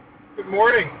Good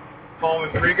morning, Paul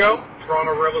Intrigo,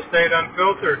 Toronto Real Estate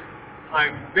Unfiltered.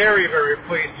 I'm very, very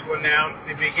pleased to announce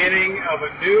the beginning of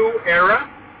a new era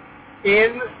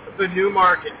in the new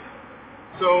market.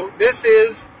 So this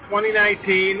is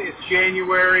 2019, it's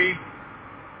January,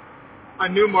 a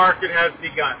new market has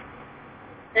begun.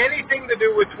 Anything to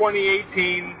do with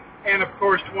 2018 and of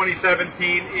course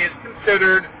 2017 is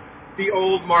considered the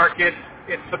old market,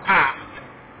 it's the past.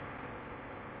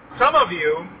 Some of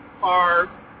you are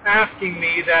asking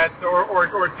me that,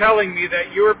 or telling me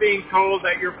that you're being told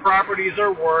that your properties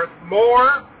are worth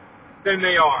more than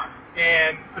they are.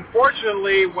 And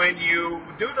unfortunately, when you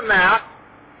do the math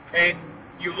and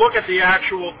you look at the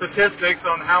actual statistics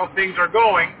on how things are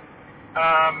going,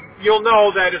 you'll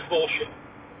know that is bullshit.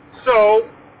 So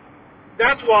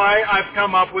that's why I've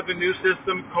come up with a new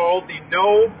system called the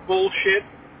No Bullshit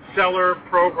Seller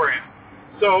Program.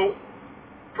 So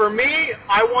for me,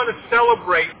 I want to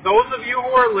celebrate those of you who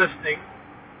are listening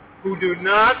who do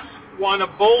not want to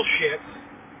bullshit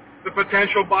the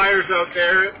potential buyers out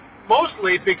there,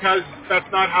 mostly because that's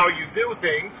not how you do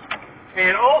things,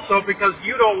 and also because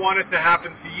you don't want it to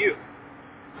happen to you.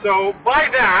 So by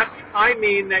that, I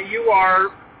mean that you are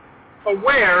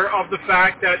aware of the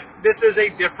fact that this is a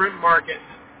different market.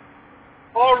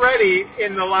 Already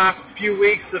in the last few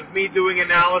weeks of me doing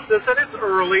analysis, and it's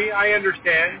early, I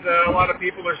understand. A lot of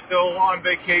people are still on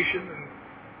vacation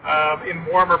and in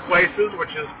warmer places, which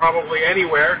is probably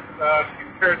anywhere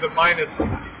compared to minus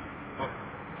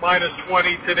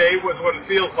 20 today was what it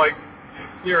feels like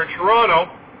here in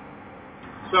Toronto.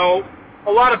 So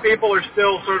a lot of people are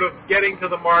still sort of getting to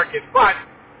the market, but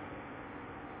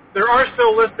there are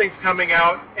still listings coming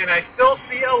out, and I still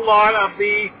see a lot of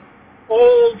the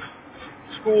old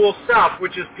school stuff,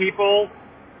 which is people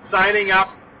signing up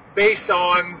based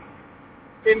on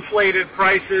inflated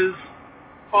prices,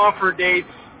 offer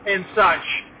dates, and such.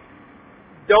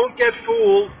 Don't get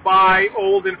fooled by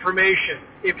old information.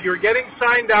 If you're getting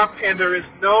signed up and there is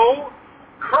no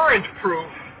current proof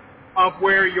of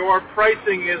where your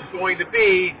pricing is going to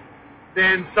be,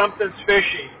 then something's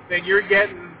fishy. Then you're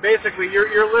getting, basically,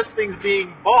 your listing's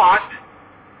being bought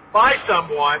by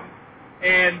someone,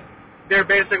 and they're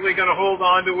basically going to hold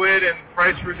on to it and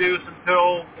price reduce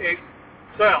until it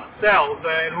sells,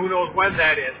 and who knows when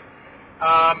that is.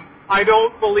 I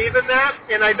don't believe in that,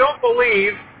 and I don't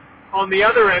believe on the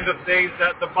other end of things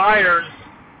that the buyers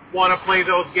want to play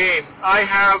those games. I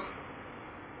have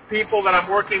people that I'm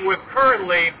working with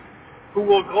currently who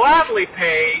will gladly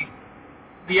pay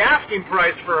the asking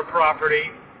price for a property,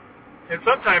 and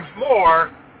sometimes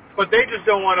more, but they just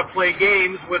don't want to play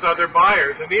games with other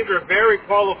buyers. And these are very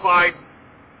qualified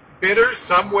bidders,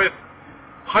 some with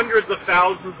hundreds of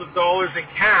thousands of dollars in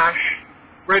cash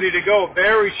ready to go.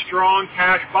 Very strong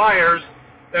cash buyers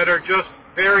that are just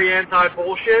very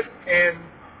anti-bullshit. And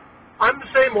I'm the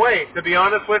same way, to be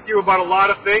honest with you, about a lot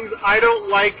of things. I don't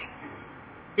like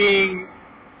being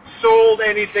sold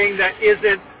anything that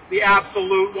isn't the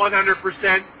absolute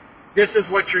 100%, this is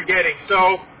what you're getting.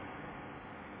 So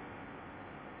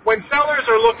when sellers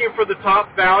are looking for the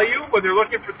top value, when they're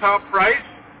looking for top price,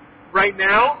 right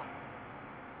now,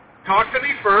 talk to me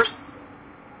first.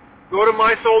 Go to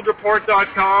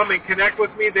mysoldreport.com and connect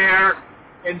with me there,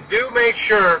 and do make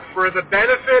sure, for the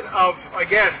benefit of,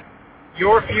 again,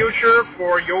 your future,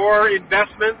 for your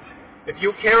investment, if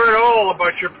you care at all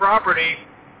about your property,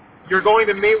 you're going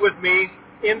to meet with me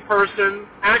in person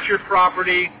at your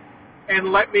property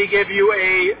and let me give you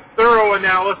a thorough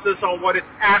analysis on what it's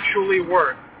actually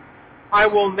worth. I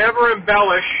will never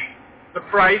embellish the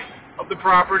price of the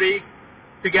property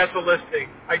to get the listing.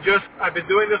 I've been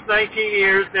doing this 19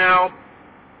 years now.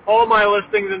 All my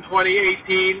listings in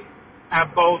 2018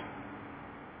 have both,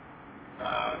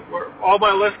 all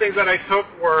my listings that I took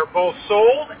were both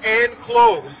sold and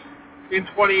closed in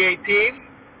 2018,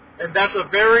 and that's a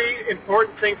very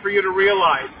important thing for you to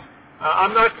realize.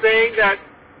 I'm not saying that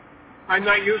I'm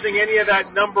not using any of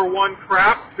that number one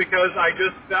crap, because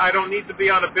I don't need to be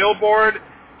on a billboard.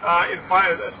 As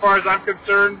far as I'm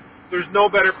concerned, there's no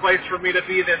better place for me to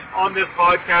be than on this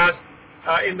podcast,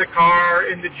 in the car,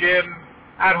 in the gym,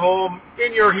 at home,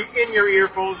 in your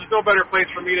earphones. There's no better place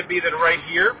for me to be than right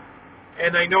here,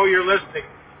 and I know you're listening.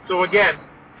 So again,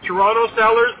 Toronto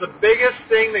sellers, the biggest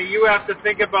thing that you have to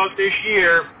think about this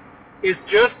year is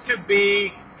just to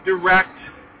be direct,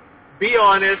 be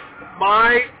honest.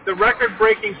 The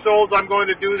record-breaking solds I'm going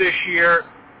to do this year,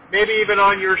 maybe even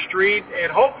on your street,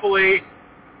 and hopefully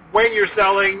when you're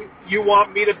selling, you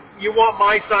want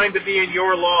my sign to be in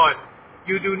your lawn.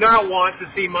 You do not want to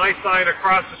see my sign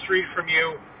across the street from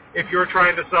you if you're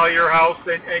trying to sell your house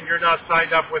and you're not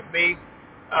signed up with me.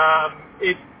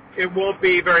 it won't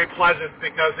be very pleasant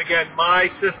because, again, my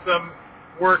system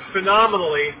works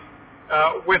phenomenally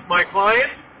with my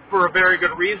clients for a very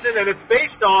good reason, and it's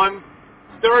based on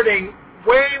starting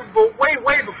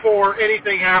way before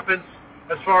anything happens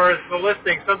as far as the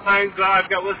listing. Sometimes I've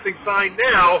got listings signed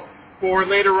now for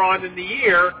later on in the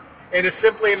year, and it's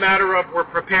simply a matter of we're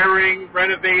preparing,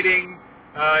 renovating,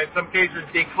 in some cases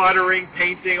decluttering,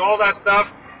 painting, all that stuff.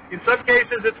 In some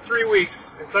cases it's 3 weeks.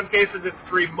 In some cases it's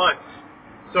 3 months.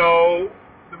 So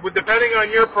depending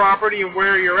on your property and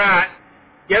where you're at,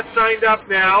 get signed up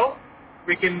now.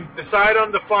 We can decide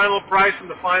on the final price and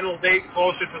the final date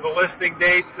closer to the listing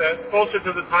date, closer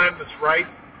to the time that's right.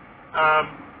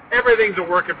 Everything's a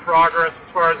work in progress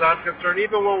as far as I'm concerned.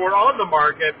 Even when we're on the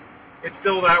market, it's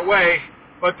still that way.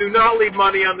 But do not leave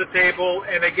money on the table.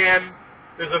 And again,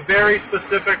 there's a very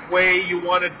specific way you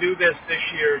want to do this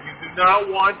year. You do not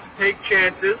want to take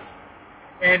chances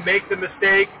and make the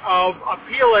mistake of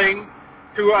appealing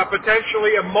to a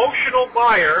potentially emotional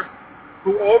buyer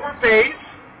who overpays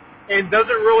and doesn't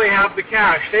really have the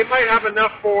cash. They might have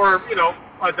enough for,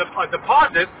 a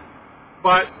deposit,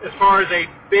 but as far as a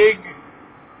big,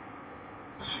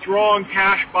 strong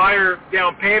cash buyer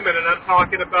down payment, and I'm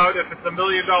talking about if it's $1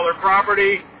 million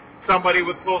property, somebody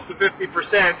with close to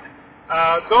 50%,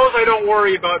 those I don't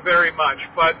worry about very much.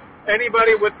 But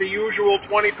anybody with the usual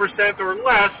 20% or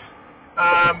less,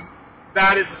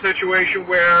 that is a situation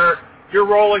where you're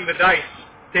rolling the dice,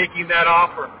 taking that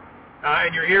offer.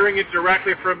 And you're hearing it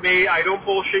directly from me. I don't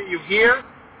bullshit you here,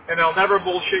 and I'll never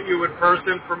bullshit you in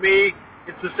person. For me,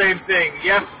 it's the same thing.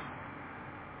 Yes,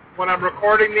 when I'm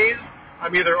recording these,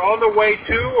 I'm either on the way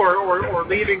to or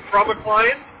leaving from a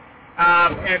client,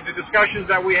 and the discussions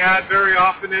that we had very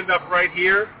often end up right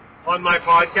here on my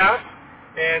podcast.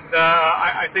 And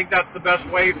I think that's the best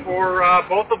way for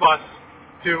both of us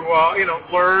to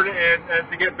learn and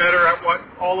to get better at what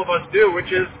all of us do,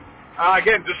 which is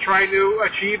again just trying to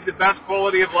achieve the best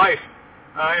quality of life.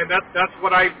 And that's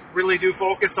what I really do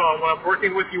focus on when I'm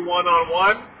working with you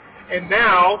one-on-one. And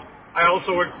now I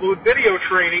also include video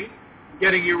training,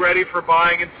 getting you ready for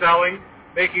buying and selling,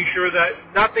 making sure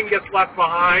that nothing gets left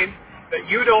behind, that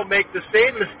you don't make the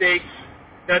same mistakes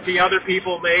that the other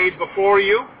people made before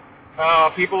you,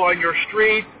 people on your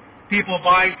street, people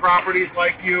buying properties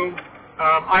like you.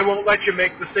 I won't let you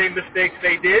make the same mistakes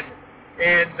they did.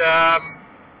 And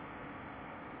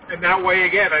that way,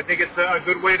 again, I think it's a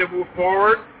good way to move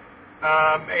forward.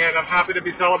 And I'm happy to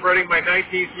be celebrating my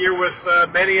 19th year with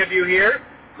many of you here.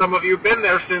 Some of you have been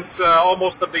there since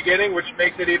almost the beginning, which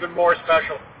makes it even more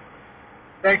special.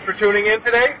 Thanks for tuning in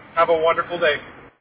today. Have a wonderful day.